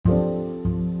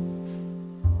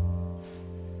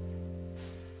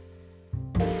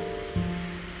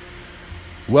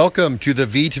Welcome to the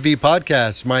V2V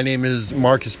podcast. My name is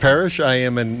Marcus Parrish. I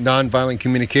am a nonviolent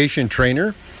communication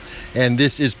trainer, and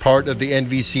this is part of the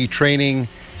NVC training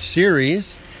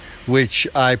series, which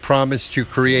I promised to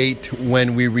create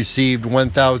when we received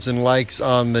 1,000 likes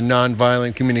on the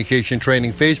Nonviolent Communication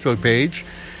Training Facebook page,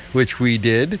 which we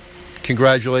did.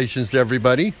 Congratulations to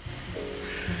everybody.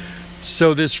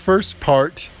 So this first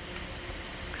part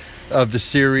of the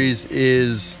series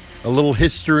is a little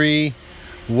history,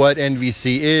 what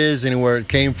NVC is and where it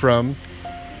came from.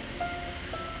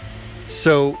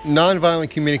 So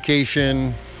nonviolent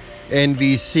communication,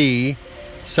 NVC,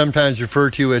 sometimes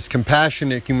referred to as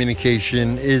compassionate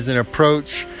communication, is an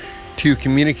approach to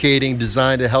communicating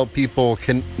designed to help people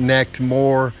connect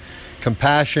more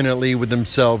compassionately with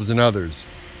themselves and others.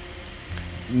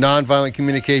 Nonviolent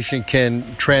communication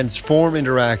can transform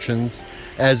interactions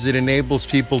as it enables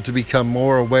people to become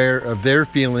more aware of their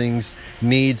feelings,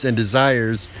 needs, and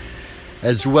desires,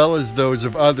 as well as those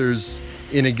of others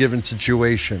in a given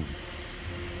situation.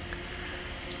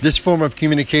 This form of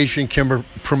communication can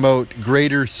promote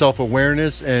greater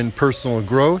self-awareness and personal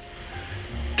growth,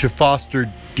 to foster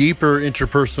deeper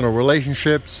interpersonal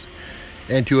relationships,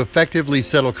 and to effectively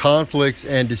settle conflicts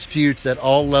and disputes at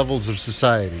all levels of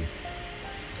society.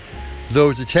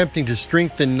 Those attempting to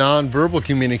strengthen nonverbal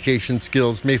communication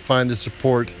skills may find the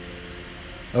support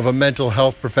of a mental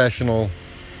health professional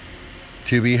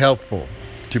to be helpful,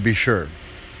 to be sure.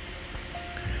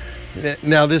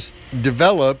 Now, this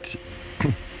developed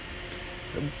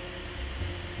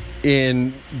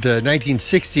in the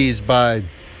 1960s by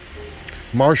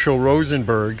Marshall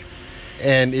Rosenberg,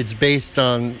 and it's based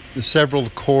on several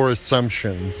core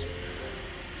assumptions.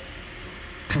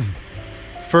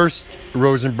 First,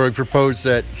 Rosenberg proposed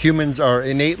that humans are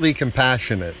innately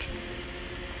compassionate.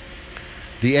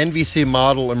 The NVC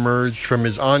model emerged from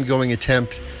his ongoing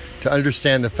attempt to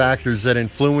understand the factors that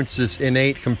influence this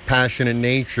innate compassionate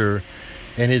nature,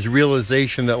 and his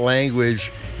realization that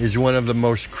language is one of the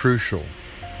most crucial.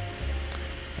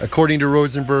 According to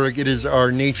Rosenberg, it is our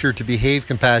nature to behave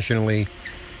compassionately,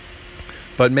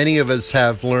 but many of us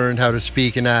have learned how to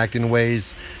speak and act in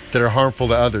ways that are harmful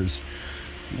to others.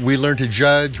 We learn to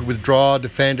judge, withdraw,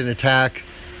 defend, and attack,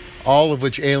 all of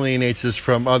which alienates us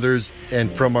from others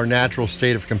and from our natural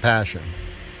state of compassion.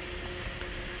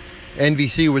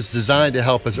 NVC was designed to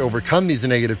help us overcome these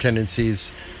negative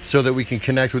tendencies so that we can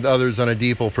connect with others on a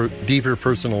deeper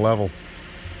personal level.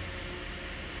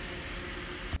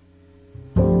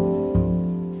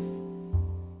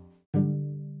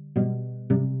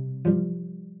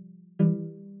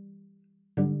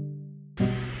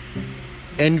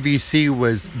 NVC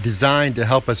was designed to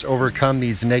help us overcome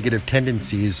these negative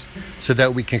tendencies so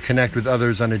that we can connect with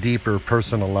others on a deeper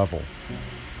personal level.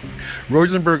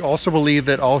 Rosenberg also believed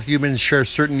that all humans share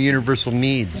certain universal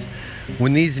needs.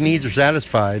 When these needs are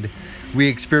satisfied, we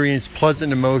experience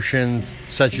pleasant emotions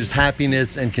such as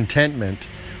happiness and contentment.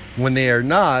 When they are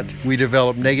not, we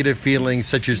develop negative feelings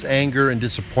such as anger and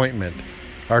disappointment.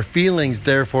 Our feelings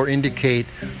therefore indicate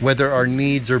whether our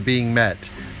needs are being met.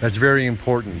 That's very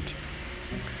important.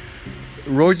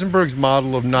 Rosenberg's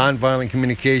model of nonviolent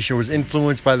communication was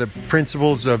influenced by the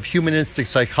principles of humanistic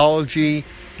psychology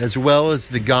as well as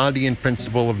the Gandhian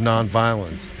principle of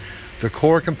nonviolence. The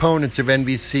core components of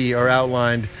NVC are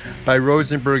outlined by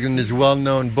Rosenberg in his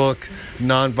well-known book,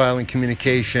 Nonviolent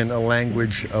Communication, A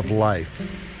Language of Life.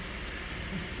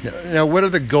 Now, what are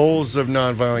the goals of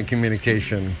nonviolent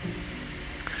communication?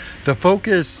 The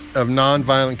focus of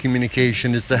nonviolent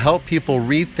communication is to help people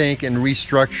rethink and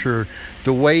restructure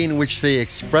the way in which they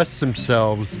express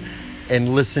themselves and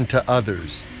listen to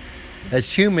others.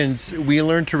 As humans, we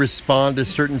learn to respond to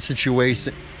certain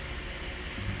situations.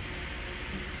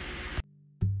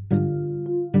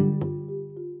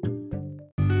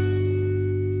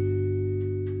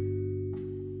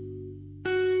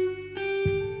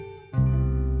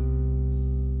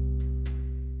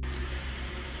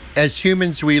 As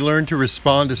humans, we learn to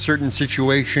respond to certain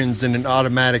situations in an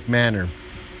automatic manner.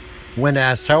 When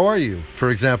asked, "How are you?" for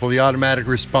example, the automatic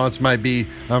response might be,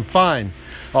 "I'm fine,"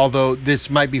 although this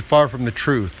might be far from the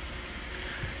truth.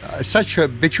 Such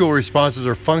habitual responses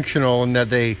are functional in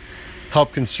that they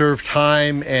help conserve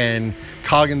time and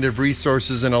cognitive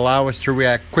resources and allow us to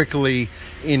react quickly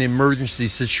in emergency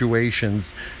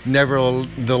situations.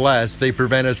 Nevertheless, they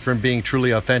prevent us from being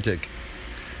truly authentic.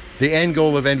 The end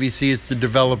goal of NVC is to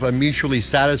develop a mutually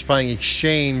satisfying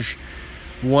exchange,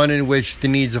 one in which the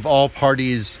needs of all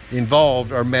parties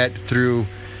involved are met through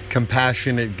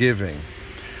compassionate giving.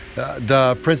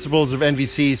 The principles of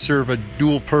NVC serve a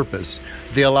dual purpose.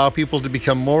 They allow people to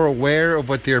become more aware of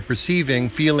what they are perceiving,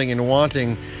 feeling, and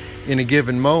wanting, in a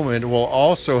given moment, while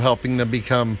also helping them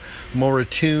become more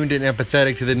attuned and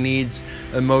empathetic to the needs,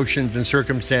 emotions, and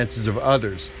circumstances of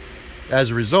others. As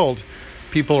a result,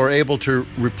 people are able to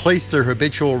replace their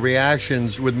habitual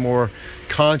reactions with more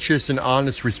conscious and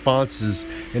honest responses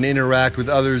and interact with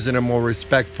others in a more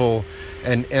respectful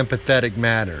and empathetic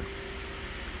manner.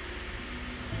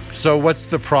 So what's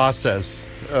the process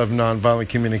of nonviolent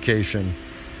communication?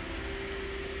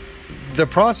 The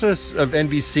process of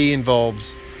NVC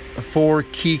involves 4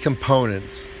 key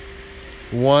components.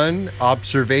 1,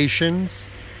 observations.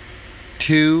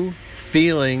 2,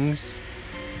 feelings.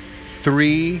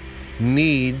 3,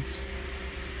 needs.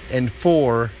 And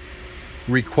 4,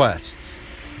 requests.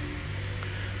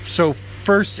 So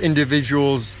first,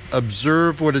 individuals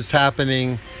observe what is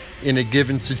happening in a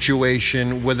given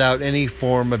situation without any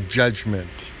form of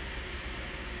judgment.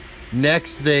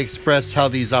 Next, they express how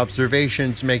these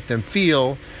observations make them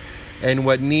feel and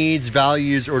what needs,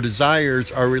 values, or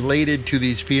desires are related to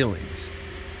these feelings.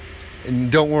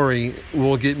 And don't worry,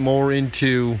 we'll get more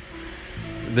into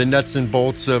the nuts and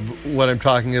bolts of what I'm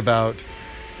talking about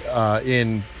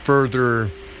in further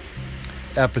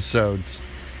episodes.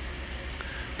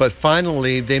 But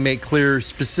finally, they make clear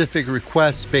specific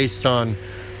requests based on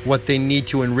what they need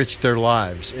to enrich their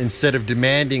lives, instead of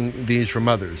demanding these from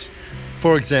others.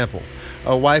 For example,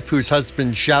 a wife whose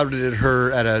husband shouted at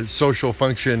her at a social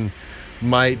function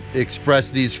might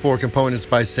express these 4 components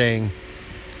by saying,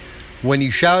 "When you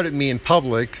shout at me in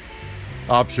public,"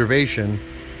 observation,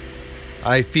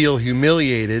 "I feel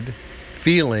humiliated,"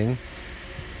 feeling,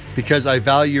 "because I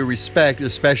value respect,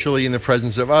 especially in the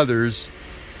presence of others,"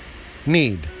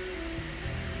 need.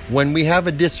 When we have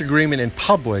a disagreement in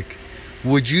public,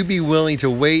 would you be willing to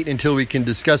wait until we can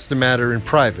discuss the matter in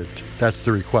private? That's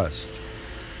the request.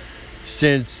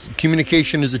 Since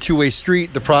communication is a two-way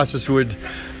street, the process would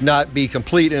not be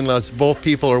complete unless both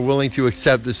people are willing to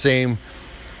accept the same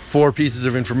 4 pieces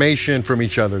of information from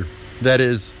each other. That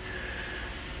is,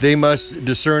 they must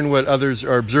discern what others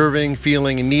are observing,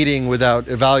 feeling, and needing without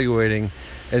evaluating,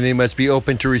 and they must be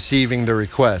open to receiving the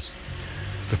requests.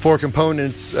 The 4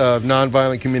 components of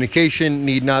nonviolent communication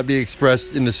need not be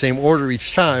expressed in the same order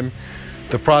each time.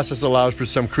 The process allows for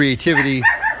some creativity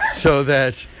so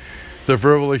that the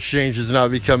verbal exchange does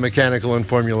not become mechanical and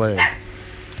formulaic.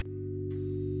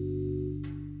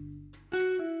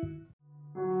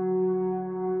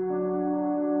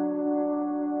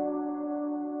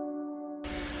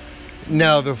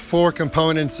 Now, the 4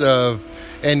 components of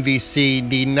NVC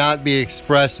need not be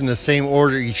expressed in the same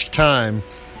order each time.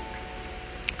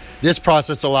 This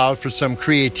process allows for some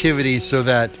creativity so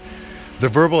that the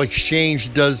verbal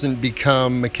exchange doesn't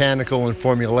become mechanical and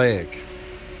formulaic.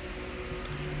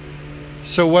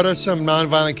 So what are some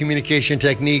nonviolent communication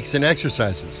techniques and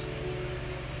exercises?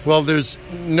 Well, there's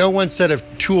no one set of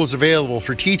tools available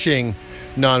for teaching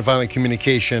nonviolent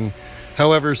communication.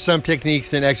 However, some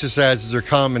techniques and exercises are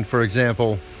common. For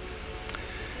example,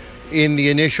 in the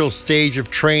initial stage of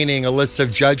training, a list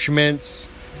of judgments,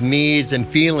 needs, and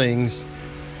feelings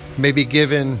may be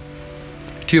given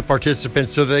to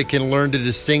participants so they can learn to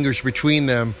distinguish between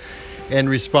them and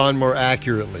respond more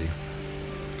accurately.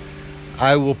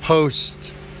 I will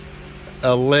post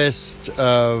a list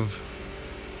of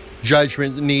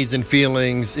judgment, needs, and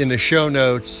feelings in the show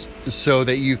notes so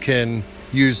that you can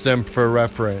use them for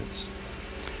reference.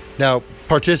 Now,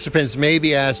 participants may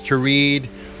be asked to read,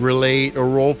 relate, or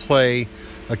role play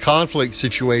a conflict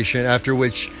situation, after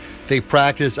which they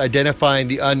practice identifying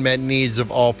the unmet needs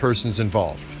of all persons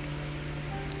involved.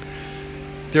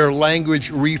 Their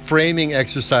language reframing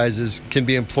exercises can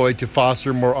be employed to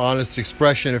foster more honest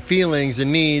expression of feelings and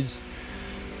needs.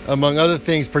 Among other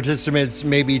things, participants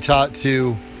may be taught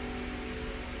to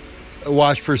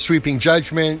watch for sweeping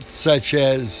judgments such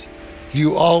as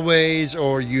 "you always"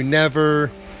 or "you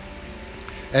never,"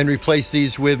 and replace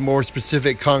these with more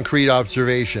specific, concrete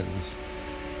observations.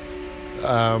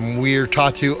 We are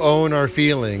taught to own our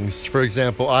feelings. For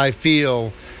example, "I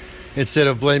feel," instead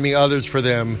of blaming others for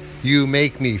them, "you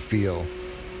make me feel."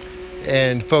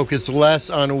 And focus less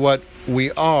on what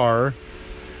we are,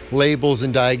 labels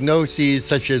and diagnoses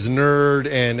such as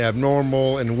nerd and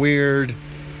abnormal and weird,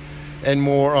 and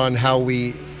more on how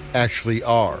we actually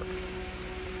are.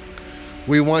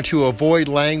 We want to avoid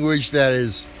language that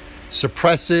is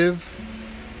suppressive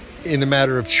in the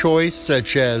matter of choice,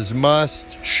 such as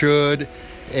must, should,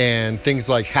 and things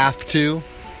like have to.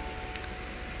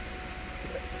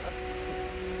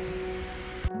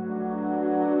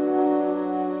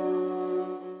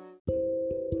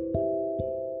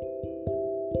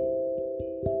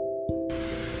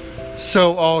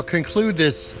 So I'll conclude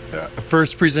this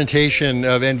first presentation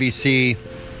of NVC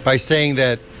by saying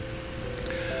that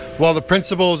While the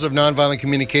principles of nonviolent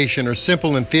communication are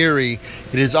simple in theory,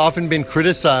 it has often been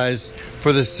criticized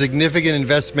for the significant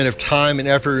investment of time and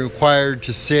effort required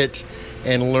to sit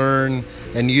and learn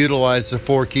and utilize the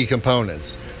four key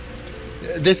components.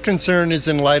 This concern is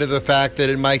in light of the fact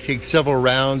that it might take several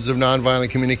rounds of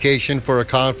nonviolent communication for a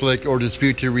conflict or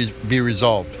dispute to be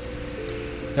resolved.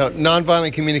 Now,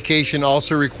 nonviolent communication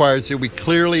also requires that we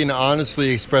clearly and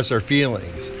honestly express our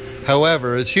feelings.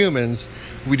 However, as humans,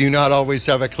 we do not always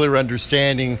have a clear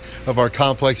understanding of our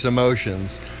complex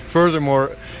emotions.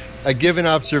 Furthermore, a given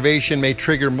observation may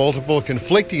trigger multiple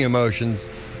conflicting emotions,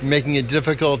 making it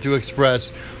difficult to express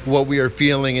what we are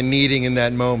feeling and needing in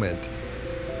that moment.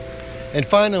 And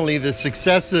finally, the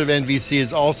success of NVC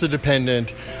is also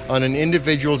dependent on an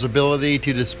individual's ability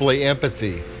to display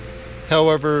empathy.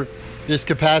 However, this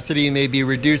capacity may be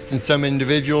reduced in some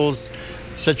individuals,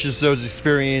 such as those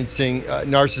experiencing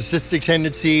narcissistic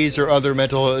tendencies or other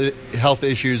mental health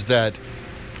issues that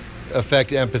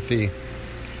affect empathy.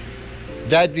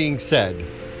 That being said,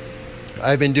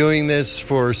 I've been doing this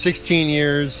for 16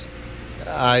 years.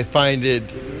 I find it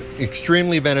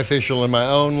extremely beneficial in my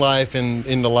own life and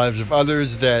in the lives of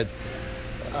others that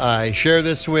I share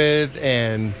this with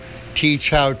and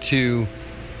teach how to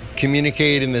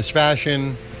communicate in this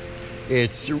fashion.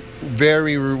 It's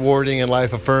very rewarding and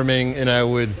life-affirming, and I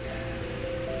would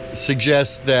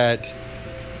suggest that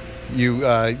you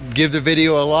give the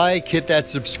video a like, hit that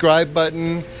subscribe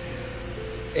button,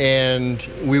 and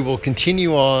we will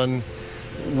continue on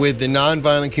with the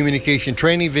nonviolent communication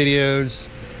training videos.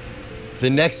 The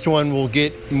next one will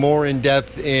get more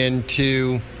in-depth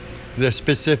into the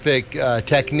specific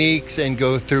techniques and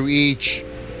go through each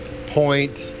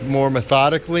point more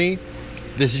methodically.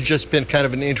 This has just been kind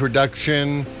of an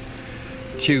introduction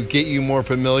to get you more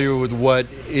familiar with what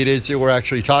it is that we're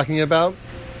actually talking about.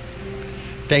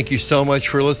 Thank you so much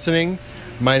for listening.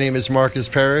 My name is Marcus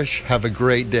Parrish. Have a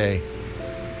great day.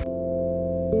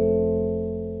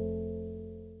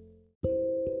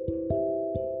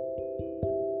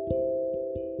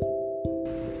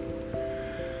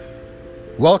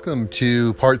 Welcome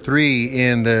to part 3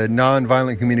 in the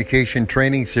Nonviolent Communication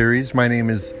Training Series. My name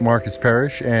is Marcus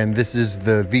Parrish, and this is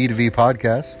the V2V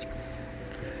podcast.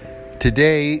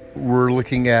 Today, we're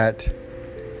looking at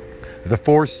the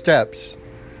 4 steps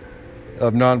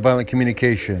of nonviolent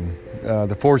communication,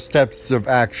 the 4 steps of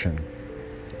action.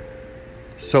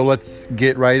 So let's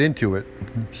get right into it.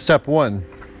 Step 1,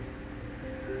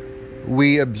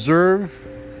 we observe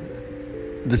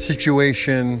the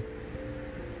situation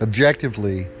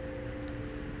objectively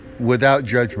without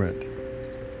judgment.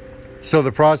 So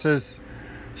the process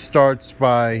starts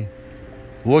by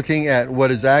looking at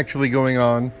what is actually going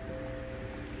on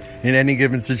in any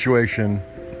given situation,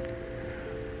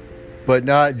 but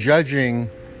not judging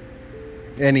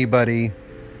anybody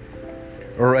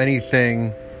or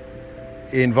anything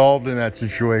involved in that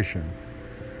situation.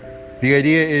 The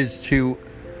idea is to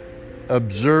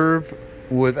observe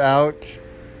without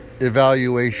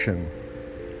evaluation.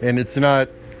 And it's not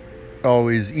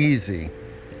always easy.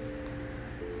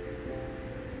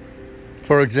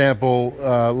 For example,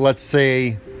 let's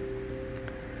say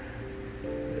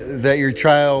that your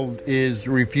child is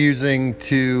refusing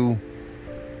to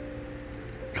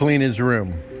clean his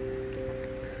room.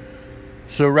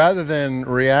 So rather than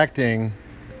reacting,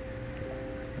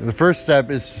 the first step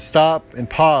is to stop and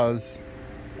pause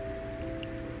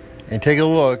and take a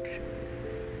look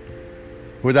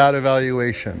without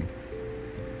evaluation.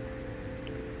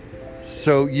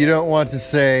 So you don't want to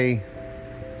say,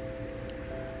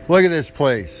 look at this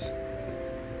place.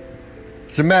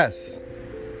 It's a mess.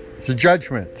 It's a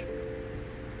judgment.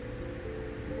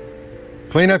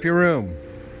 Clean up your room.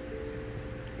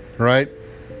 Right?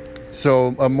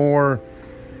 So a more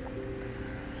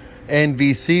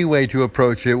NVC way to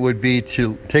approach it would be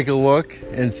to take a look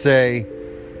and say,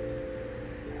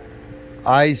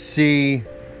 I see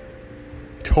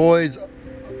toys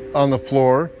on the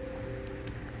floor,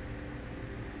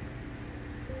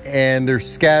 and they're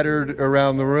scattered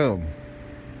around the room.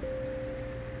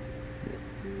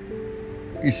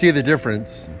 You see the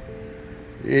difference.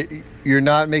 You're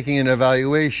not making an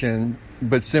evaluation,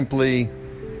 but simply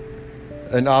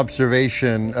an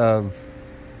observation of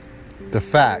the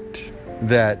fact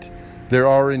that there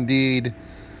are indeed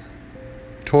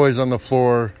toys on the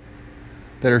floor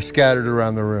that are scattered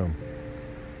around the room.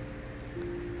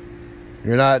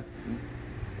 You're not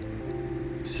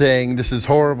saying this is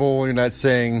horrible. You're not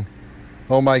saying,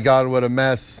 oh my God, what a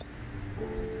mess,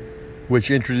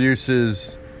 which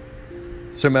introduces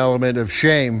some element of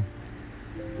shame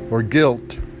or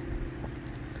guilt.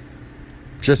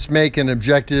 Just make an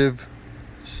objective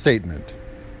statement.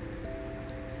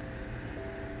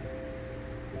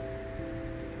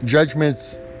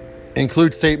 Judgments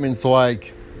include statements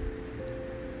like,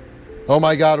 "Oh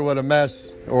my God, what a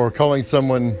mess," or calling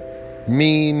someone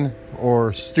mean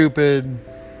or stupid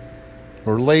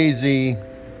or lazy,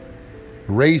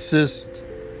 racist,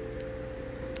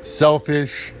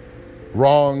 selfish,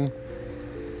 wrong.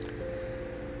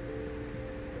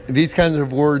 These kinds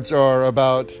of words are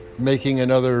about making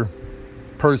another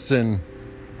person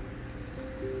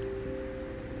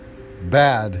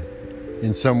bad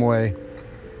in some way.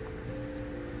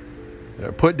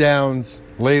 Put downs,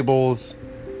 labels,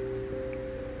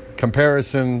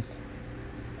 comparisons.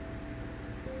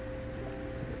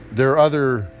 There are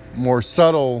other more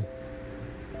subtle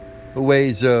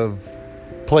ways of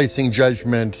placing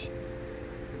judgment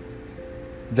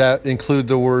that include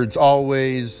the words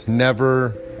always,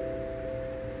 never,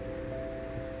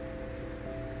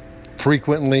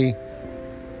 frequently.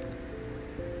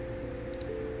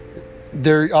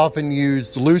 They're often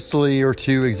used loosely or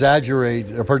to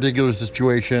exaggerate a particular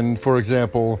situation. For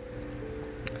example,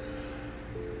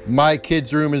 my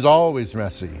kid's room is always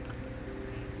messy.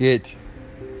 It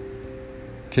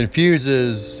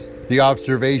confuses the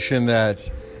observation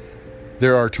that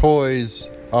there are toys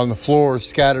on the floor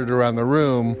scattered around the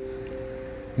room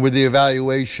with the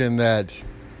evaluation that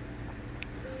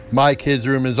my kid's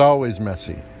room is always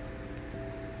messy.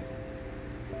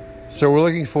 So we're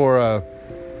looking for a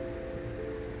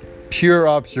pure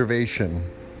observation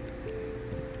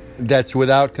that's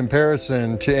without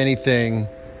comparison to anything,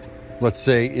 let's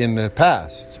say, in the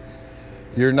past.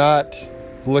 You're not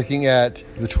looking at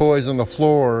the toys on the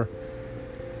floor,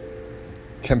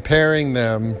 comparing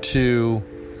them to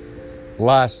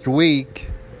last week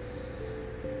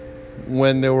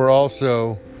when there were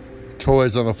also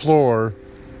toys on the floor,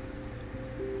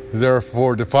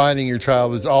 therefore defining your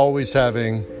child as always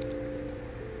having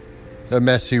a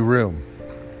messy room.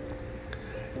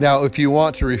 Now, if you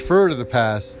want to refer to the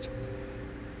past,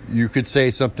 you could say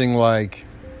something like,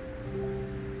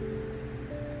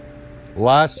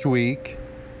 last week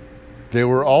there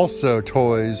were also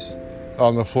toys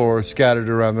on the floor scattered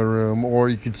around the room. Or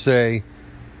you could say,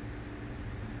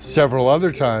 several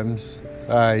other times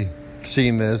I've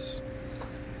seen this,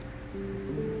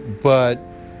 but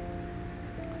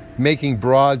making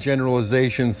broad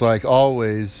generalizations like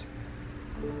always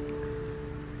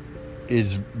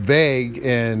is vague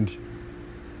and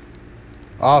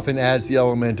often adds the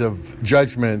element of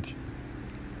judgment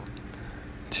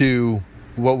to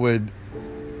what would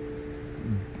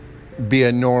be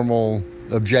a normal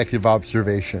objective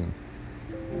observation.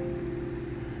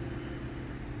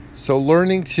 So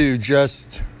learning to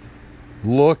just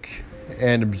look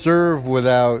and observe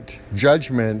without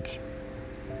judgment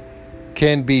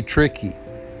can be tricky.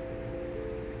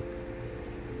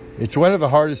 It's one of the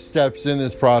hardest steps in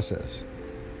this process,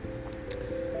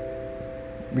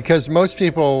 because most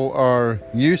people are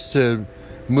used to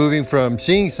moving from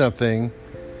seeing something,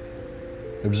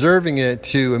 observing it,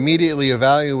 to immediately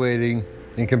evaluating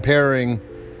and comparing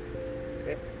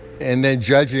and then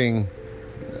judging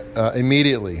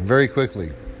immediately, very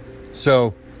quickly.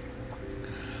 So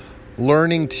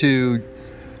learning to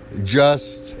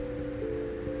just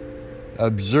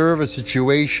observe a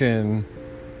situation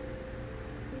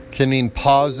can mean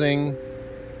pausing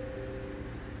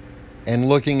and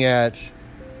looking at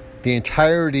the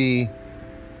entirety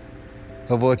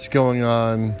of what's going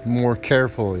on more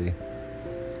carefully.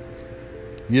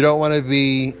 You don't want to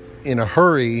be in a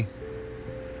hurry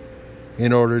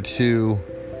in order to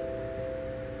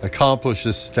accomplish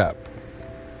this step.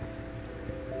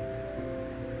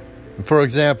 For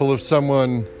example, if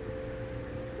someone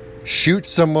shoots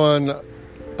someone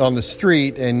on the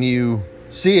street and you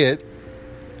see it,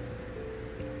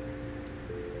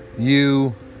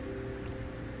 you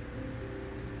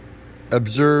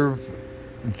observe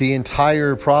the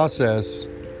entire process,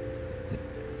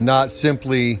 not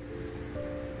simply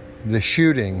the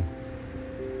shooting.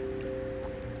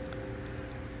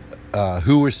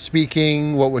 Who was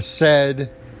speaking? What was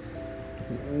said?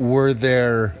 Were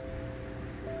there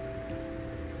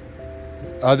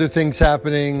other things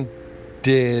happening?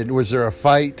 Was there a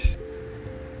fight?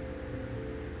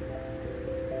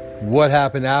 What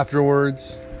happened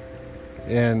afterwards?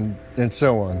 And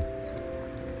so on.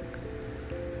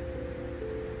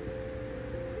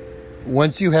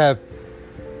 Once you have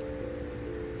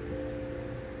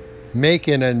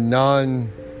making a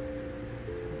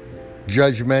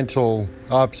non-judgmental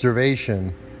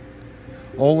observation,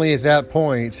 only at that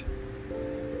point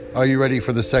are you ready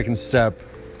for the second step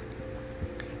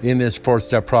in this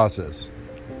 4-step process.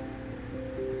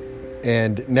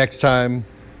 And next time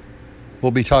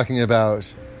we'll be talking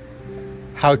about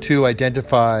how to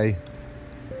identify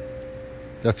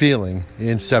a feeling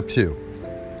in step 2.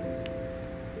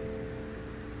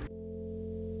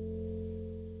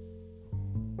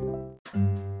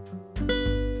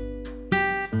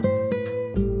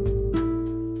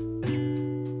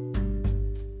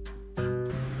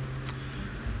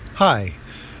 Hi,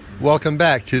 welcome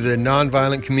back to the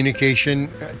Nonviolent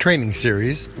Communication Training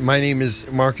Series. My name is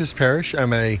Marcus Parrish.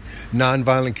 I'm a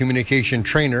nonviolent communication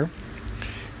trainer,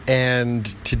 and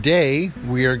today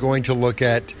we are going to look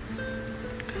at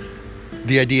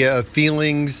the idea of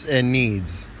feelings and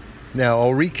needs. Now,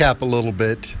 I'll recap a little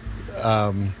bit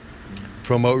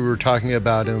from what we were talking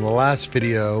about in the last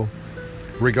video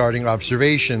regarding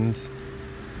observations,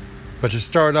 but to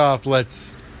start off,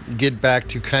 let's get back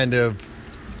to kind of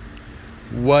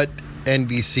what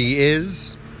NVC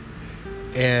is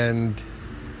and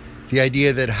the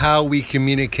idea that how we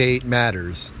communicate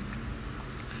matters.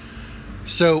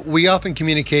 So we often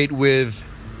communicate with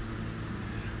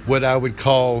what I would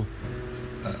call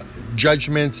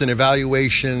judgments and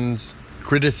evaluations,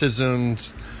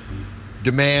 criticisms,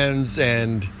 demands,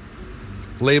 and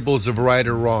labels of right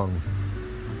or wrong.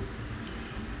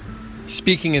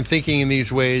 Speaking and thinking in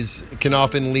these ways can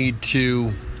often lead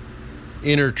to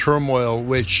inner turmoil,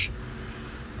 which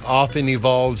often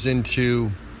evolves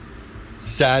into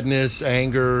sadness,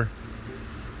 anger,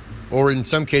 or in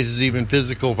some cases even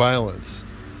physical violence.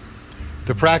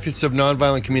 The practice of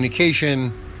nonviolent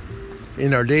communication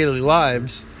in our daily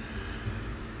lives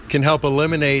can help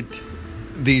eliminate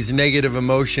these negative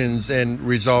emotions and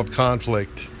resolve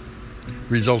conflict,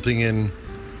 resulting in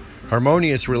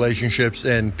harmonious relationships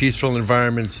and peaceful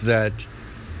environments that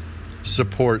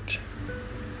support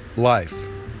life.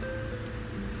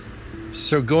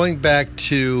 So going back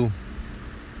to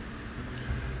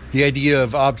the idea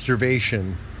of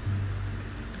observation.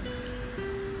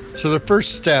 So the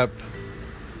first step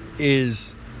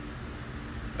is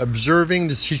observing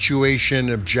the situation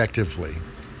objectively.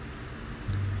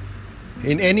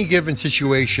 In any given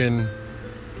situation,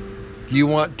 you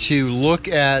want to look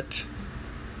at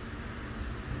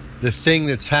the thing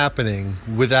that's happening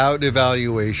without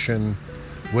evaluation,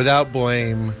 without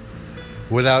blame,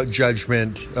 without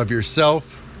judgment of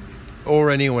yourself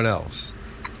or anyone else.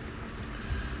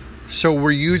 So we're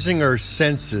using our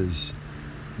senses,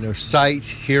 sight,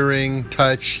 hearing,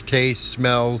 touch, taste,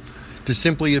 smell, to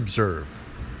simply observe.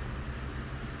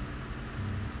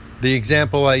 The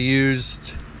example I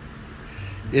used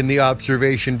in the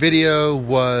observation video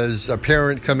was a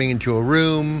parent coming into a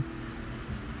room,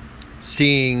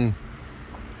 seeing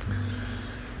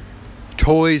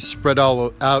toys spread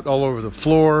out all over the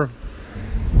floor,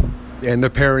 and the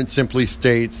parent simply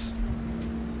states,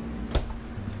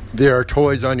 "There are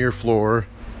toys on your floor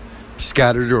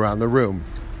scattered around the room."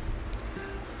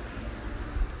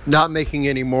 Not making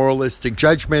any moralistic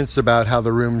judgments about how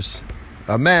the room's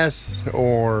a mess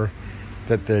or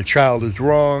that the child is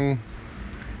wrong,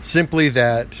 simply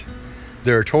that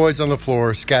there are toys on the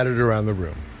floor scattered around the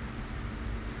room.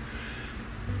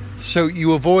 So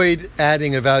you avoid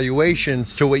adding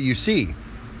evaluations to what you see.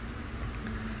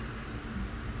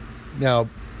 Now,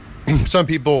 some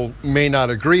people may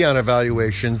not agree on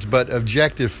evaluations, but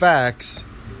objective facts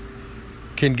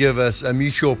can give us a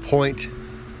mutual point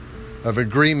of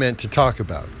agreement to talk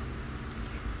about.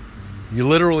 You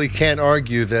literally can't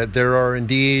argue that there are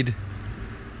indeed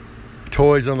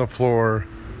toys on the floor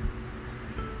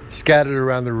scattered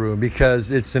around the room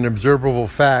because it's an observable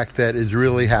fact that is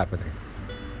really happening.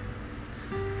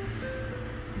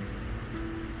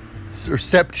 So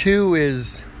step 2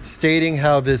 is stating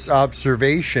how this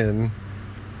observation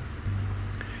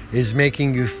is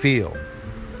making you feel.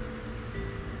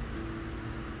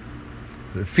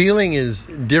 The feeling is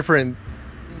different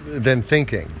than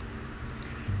thinking.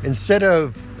 Instead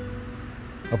of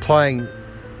applying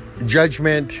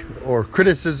judgment or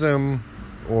criticism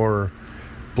or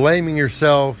blaming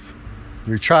yourself,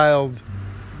 your child,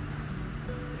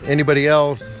 anybody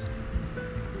else,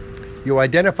 you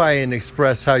identify and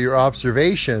express how your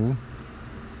observation,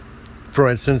 for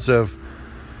instance, of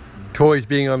toys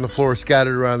being on the floor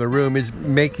scattered around the room, is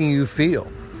making you feel.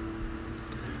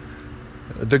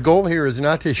 The goal here is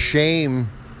not to shame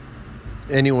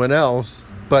anyone else,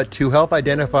 but to help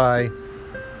identify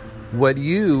what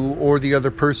you or the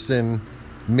other person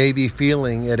may be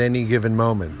feeling at any given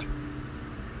moment.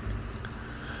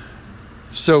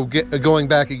 So going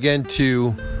back again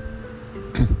to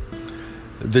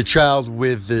the child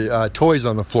with the toys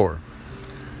on the floor.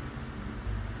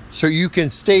 So you can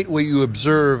state what you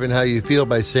observe and how you feel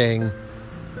by saying,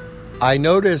 "I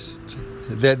noticed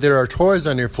that there are toys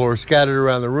on your floor scattered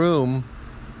around the room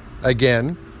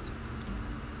again.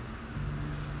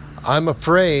 I'm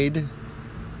afraid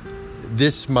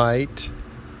this might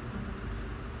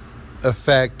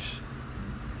affect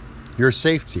your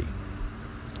safety,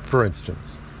 for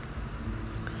instance.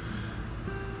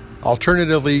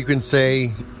 Alternatively, you can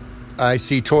say, I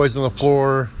see toys on the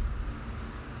floor.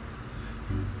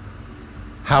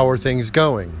 How are things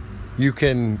going? You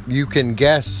can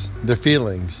guess the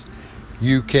feelings.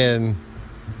 You can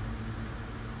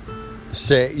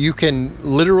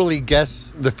literally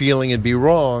guess the feeling and be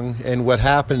wrong, and what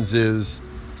happens is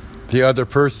the other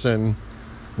person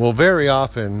will very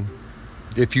often,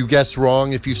 if you guess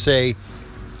wrong, if you say,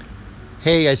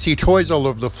 hey, I see toys all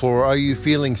over the floor, are you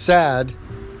feeling sad?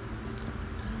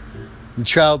 The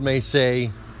child may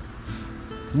say,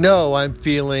 no, I'm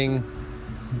feeling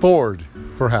bored,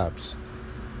 perhaps.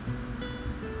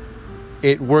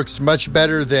 It works much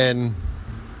better than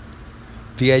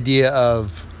the idea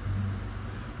of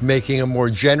making a more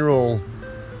general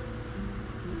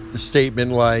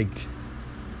statement like,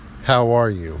 how are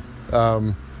you?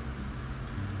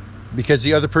 Because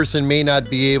the other person may not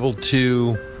be able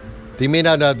to, they may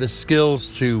not have the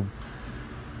skills to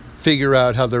figure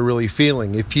out how they're really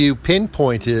feeling. If you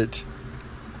pinpoint it,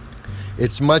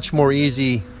 it's much more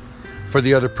easy for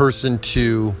the other person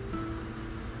to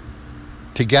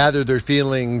gather their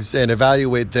feelings and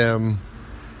evaluate them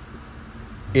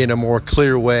in a more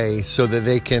clear way so that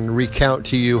they can recount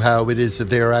to you how it is that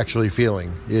they are actually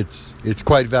feeling. It's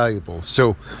quite valuable.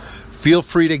 So feel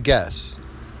free to guess.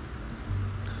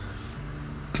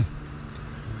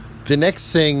 The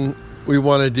next thing we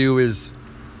want to do is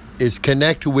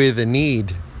connect with a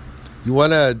need. You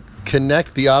want to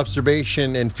connect the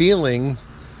observation and feeling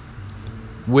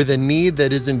with a need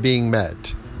that isn't being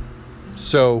met.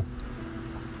 So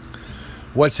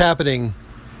what's happening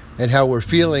and how we're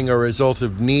feeling are a result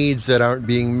of needs that aren't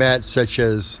being met, such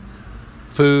as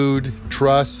food,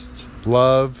 trust,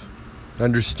 love,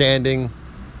 understanding.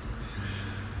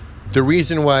 The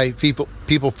reason why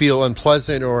people feel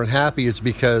unpleasant or unhappy is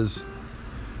because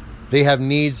they have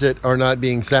needs that are not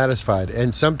being satisfied.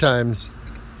 And sometimes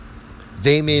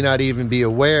they may not even be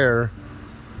aware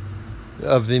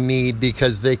of the need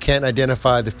because they can't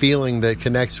identify the feeling that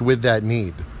connects with that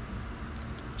need.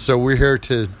 So we're here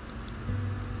to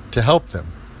help them.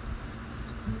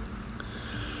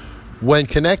 When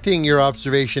connecting your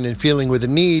observation and feeling with a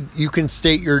need, you can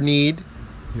state your need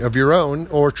of your own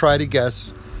or try to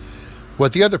guess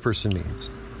what the other person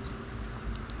needs.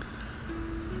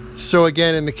 So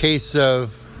again, in the case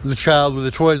of the child with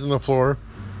the toys on the floor,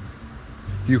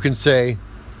 you can say,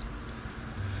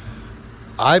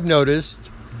 I've noticed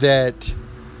that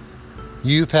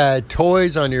you've had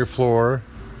toys on your floor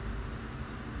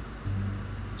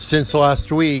since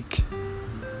last week,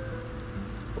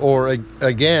 or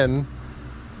again,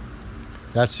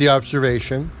 that's the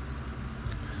observation.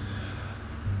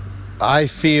 I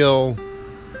feel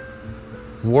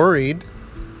worried,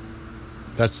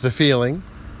 that's the feeling,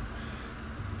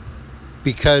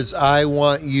 because I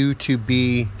want you to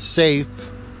be safe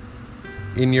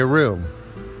in your room.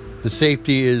 The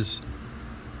safety is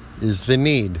the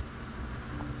need.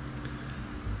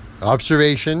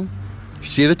 Observation, you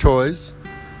see the toys,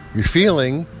 you're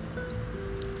feeling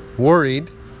worried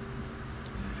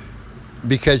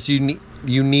because you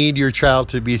need your child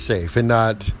to be safe and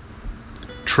not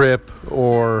trip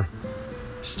or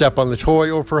step on the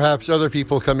toy, or perhaps other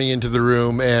people coming into the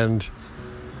room and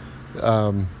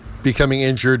becoming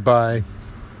injured by,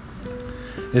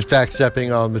 in fact,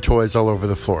 stepping on the toys all over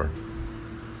the floor.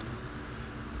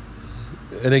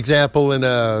 An example in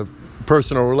a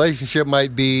personal relationship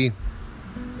might be,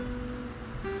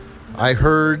 I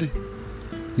heard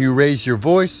you raise your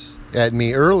voice at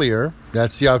me earlier.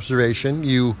 That's the observation.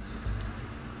 You're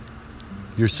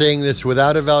saying this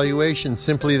without evaluation,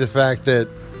 simply the fact that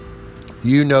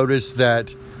you noticed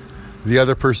that the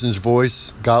other person's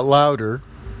voice got louder.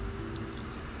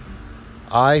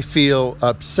 I feel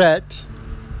upset.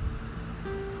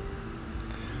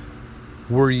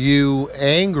 Were you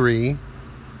angry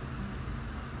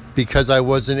because I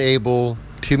wasn't able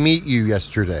to meet you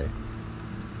yesterday?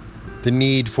 The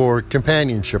need for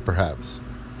companionship, perhaps.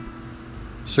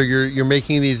 So you're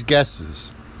making these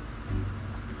guesses.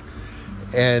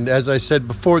 And as I said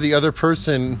before, the other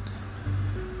person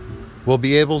will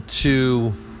be able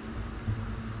to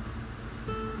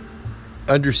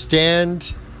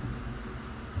understand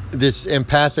this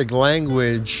empathic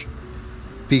language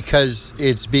because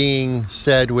it's being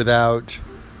said without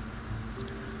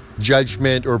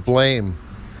judgment or blame.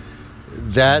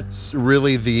 That's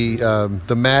really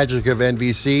the magic of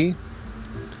NVC.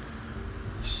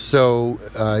 So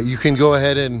you can go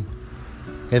ahead and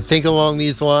think along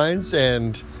these lines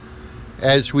and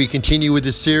As we continue with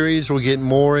this series, we'll get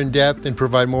more in depth and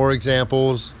provide more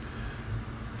examples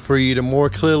for you to more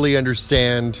clearly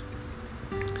understand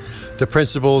the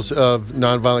principles of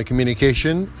nonviolent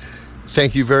communication.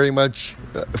 Thank you very much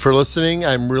for listening.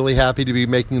 I'm really happy to be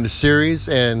making the series,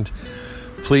 and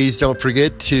please don't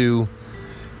forget to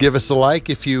give us a like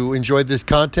if you enjoyed this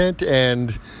content,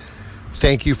 and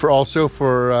thank you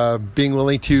for being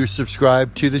willing to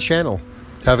subscribe to the channel.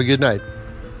 Have a good night.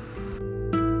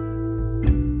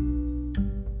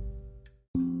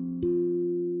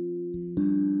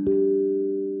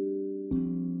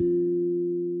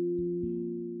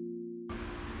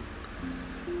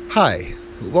 Hi,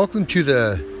 welcome to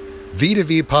the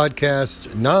V2V podcast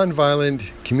Nonviolent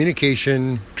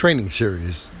Communication Training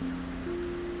Series.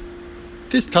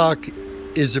 This talk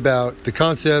is about the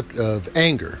concept of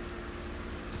anger.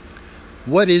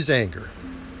 What is anger?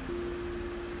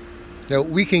 Now,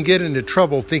 we can get into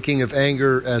trouble thinking of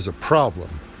anger as a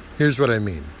problem. Here's what I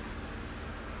mean.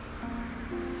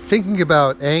 Thinking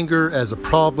about anger as a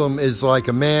problem is like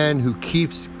a man who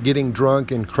keeps getting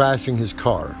drunk and crashing his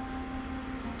car.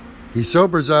 He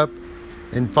sobers up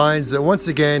and finds that once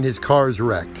again his car is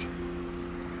wrecked.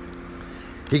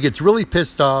 He gets really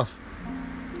pissed off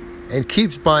and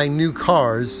keeps buying new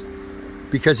cars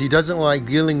because he doesn't like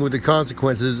dealing with the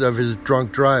consequences of his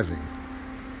drunk driving.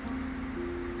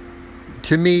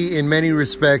 To me, in many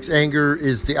respects, anger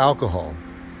is the alcohol.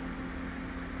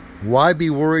 Why be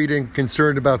worried and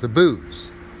concerned about the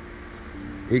booze?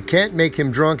 It can't make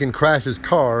him drunk and crash his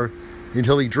car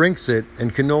until he drinks it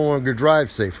and can no longer drive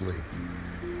safely.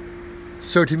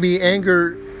 So to me,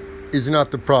 anger is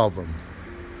not the problem.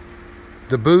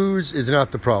 The booze is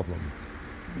not the problem.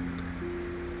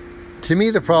 To me,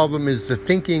 the problem is the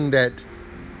thinking that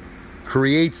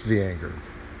creates the anger.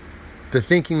 The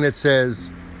thinking that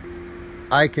says,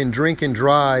 I can drink and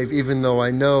drive even though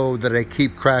I know that I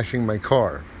keep crashing my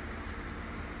car.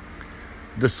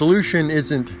 The solution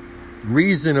isn't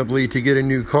reasonably to get a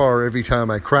new car every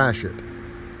time I crash it.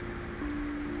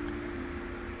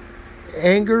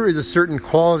 Anger is a certain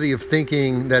quality of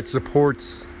thinking that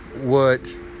supports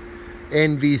what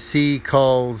NVC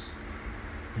calls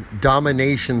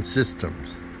domination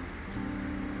systems.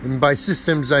 And by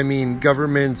systems, I mean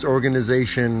governments,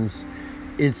 organizations,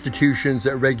 institutions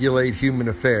that regulate human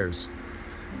affairs.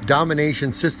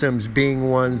 Domination systems being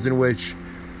ones in which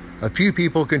a few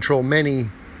people control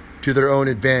many to their own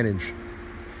advantage.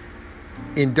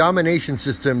 In domination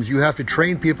systems, you have to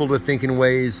train people to think in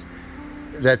ways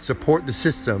that support the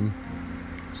system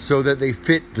so that they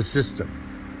fit the system.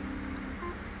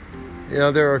 You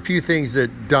know, there are a few things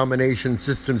that domination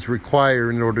systems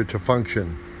require in order to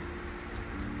function.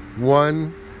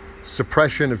 1,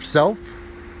 suppression of self.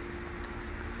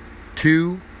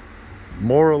 2,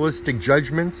 moralistic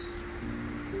judgments.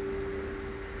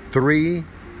 3,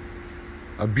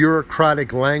 a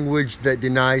bureaucratic language that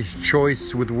denies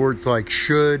choice with words like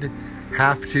should,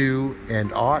 have to,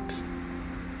 and ought.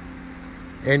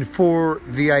 And 4,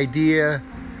 the idea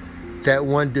that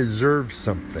one deserves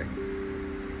something.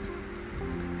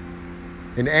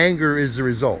 And anger is the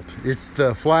result. It's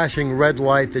the flashing red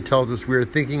light that tells us we are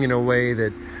thinking in a way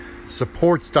that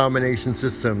supports domination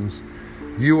systems.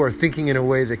 You are thinking in a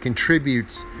way that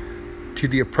contributes to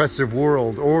the oppressive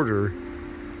world order,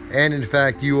 and in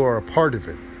fact, you are a part of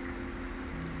it.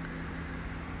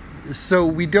 So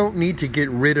we don't need to get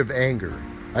rid of anger.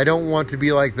 I don't want to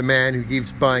be like the man who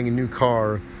keeps buying a new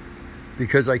car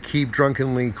because I keep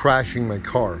drunkenly crashing my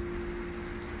car.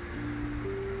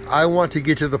 I want to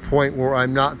get to the point where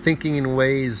I'm not thinking in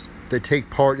ways that take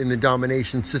part in the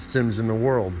domination systems in the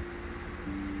world.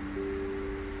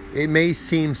 It may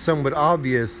seem somewhat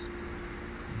obvious,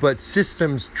 but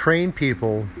systems train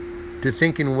people to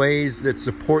think in ways that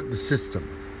support the system.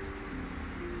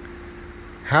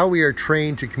 How we are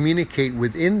trained to communicate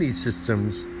within these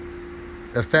systems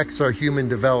affects our human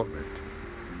development.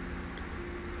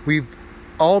 We've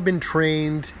all been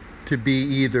trained to be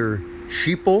either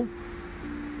sheeple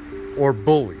or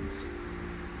bullies.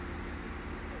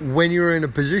 When you're in a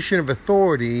position of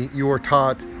authority, you are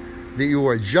taught that you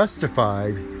are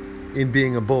justified in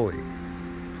being a bully.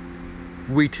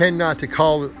 We tend not to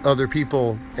call other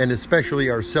people, and especially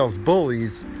ourselves,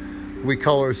 bullies. We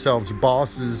call ourselves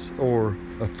bosses or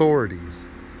authorities.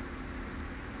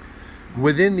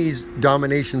 Within these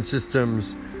domination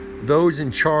systems, those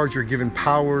in charge are given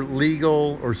power,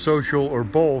 legal or social or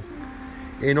both,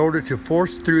 in order to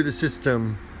force through the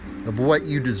system of what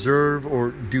you deserve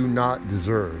or do not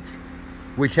deserve.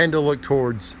 We tend to look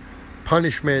towards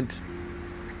punishment,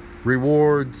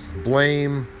 rewards,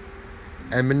 blame,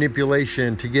 and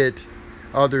manipulation to get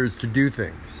others to do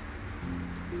things.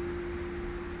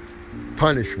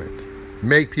 punishment,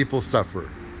 make people suffer.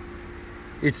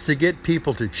 It's to get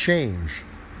people to change.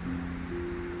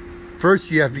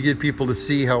 First, you have to get people to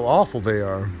see how awful they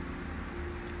are.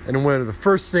 And one of the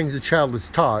first things a child is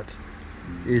taught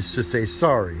is to say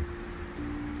sorry.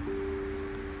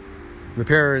 The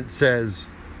parent says,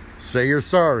 say you're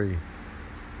sorry.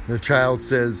 The child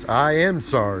says, I am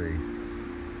sorry.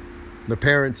 The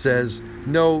parent says,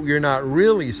 no, you're not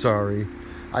really sorry.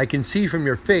 I can see from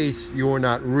your face you're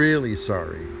not really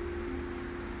sorry.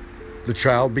 The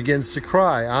child begins to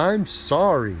cry, I'm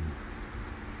sorry.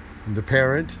 And the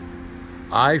parent,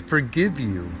 I forgive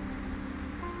you.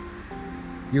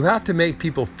 You have to make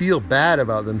people feel bad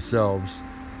about themselves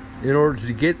in order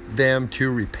to get them to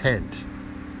repent.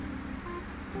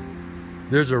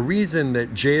 There's a reason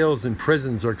that jails and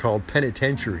prisons are called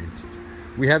penitentiaries.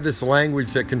 We have this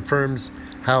language that confirms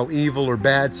how evil or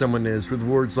bad someone is with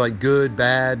words like good,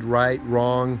 bad, right,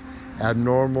 wrong,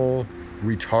 abnormal,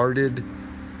 retarded.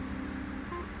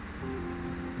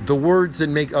 The words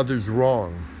that make others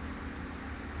wrong.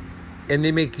 And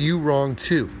they make you wrong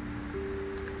too.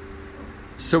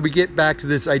 So we get back to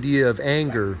this idea of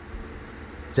anger,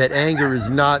 that anger is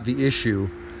not the issue.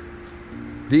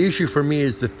 The issue for me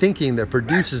is the thinking that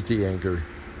produces the anger.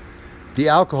 The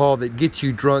alcohol that gets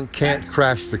you drunk can't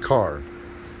crash the car.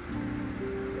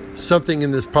 Something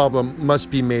in this problem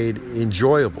must be made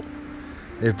enjoyable.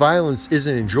 If violence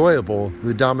isn't enjoyable,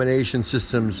 the domination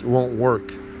systems won't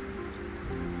work.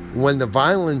 When the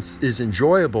violence is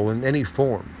enjoyable in any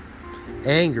form,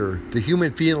 anger, the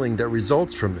human feeling that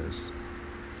results from this,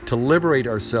 to liberate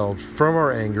ourselves from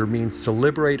our anger means to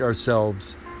liberate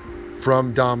ourselves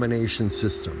from domination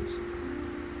systems.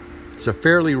 It's a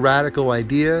fairly radical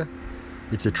idea.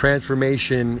 It's a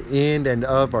transformation in and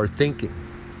of our thinking.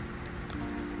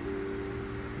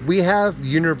 We have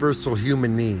universal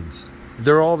human needs.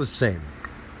 They're all the same.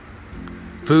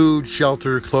 Food,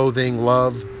 shelter, clothing,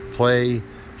 love, play,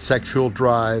 sexual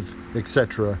drive,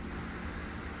 etc.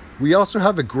 We also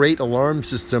have a great alarm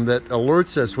system that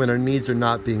alerts us when our needs are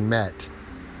not being met.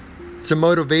 It's a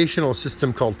motivational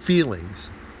system called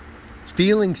feelings.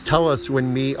 Feelings tell us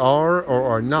when we are or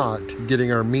are not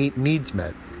getting our needs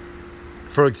met.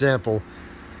 For example,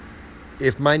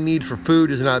 if my need for food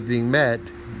is not being met,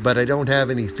 but I don't have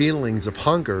any feelings of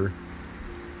hunger,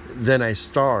 then I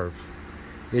starve.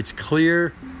 It's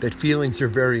clear that feelings are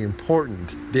very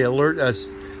important. They alert us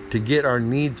to get our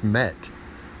needs met.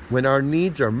 When our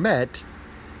needs are met,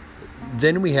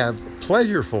 then we have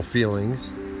pleasureful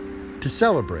feelings to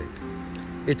celebrate.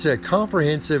 It's a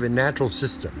comprehensive and natural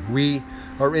system. We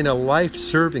are in a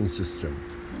life-serving system.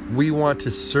 We want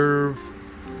to serve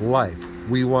life.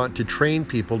 We want to train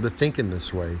people to think in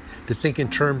this way, to think in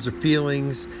terms of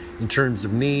feelings, in terms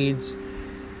of needs,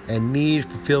 and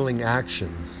need-fulfilling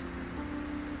actions.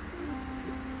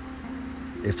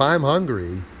 If I'm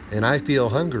hungry and I feel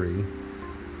hungry,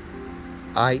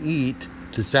 I eat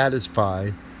to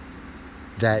satisfy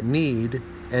that need,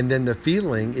 and then the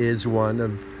feeling is one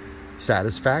of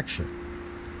satisfaction.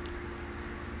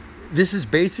 This is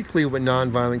basically what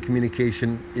nonviolent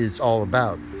communication is all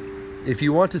about. If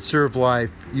you want to serve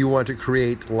life, you want to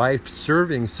create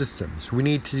life-serving systems. We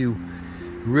need to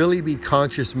really be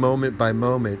conscious moment by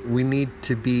moment. We need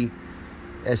to be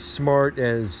as smart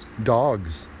as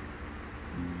dogs.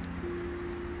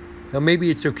 Now,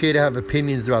 maybe it's okay to have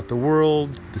opinions about the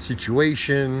world, the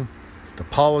situation, the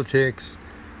politics,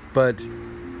 but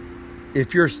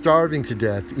if you're starving to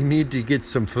death, you need to get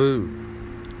some food.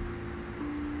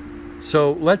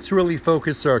 So let's really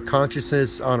focus our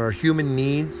consciousness on our human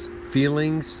needs,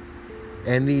 feelings,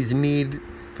 and these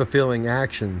need-fulfilling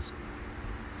actions.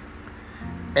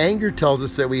 Anger tells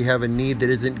us that we have a need that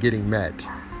isn't getting met.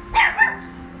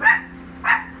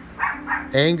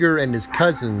 Anger and his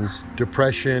cousins,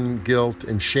 depression, guilt,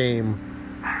 and shame,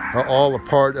 are all a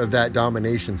part of that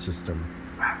domination system.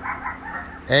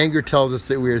 Anger tells us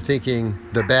that we are thinking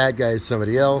the bad guy is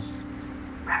somebody else.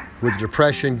 With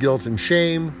depression, guilt, and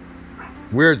shame,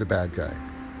 we're the bad guy.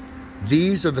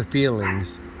 These are the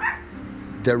feelings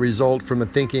that result from the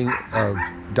thinking of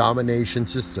domination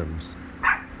systems.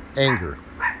 Anger.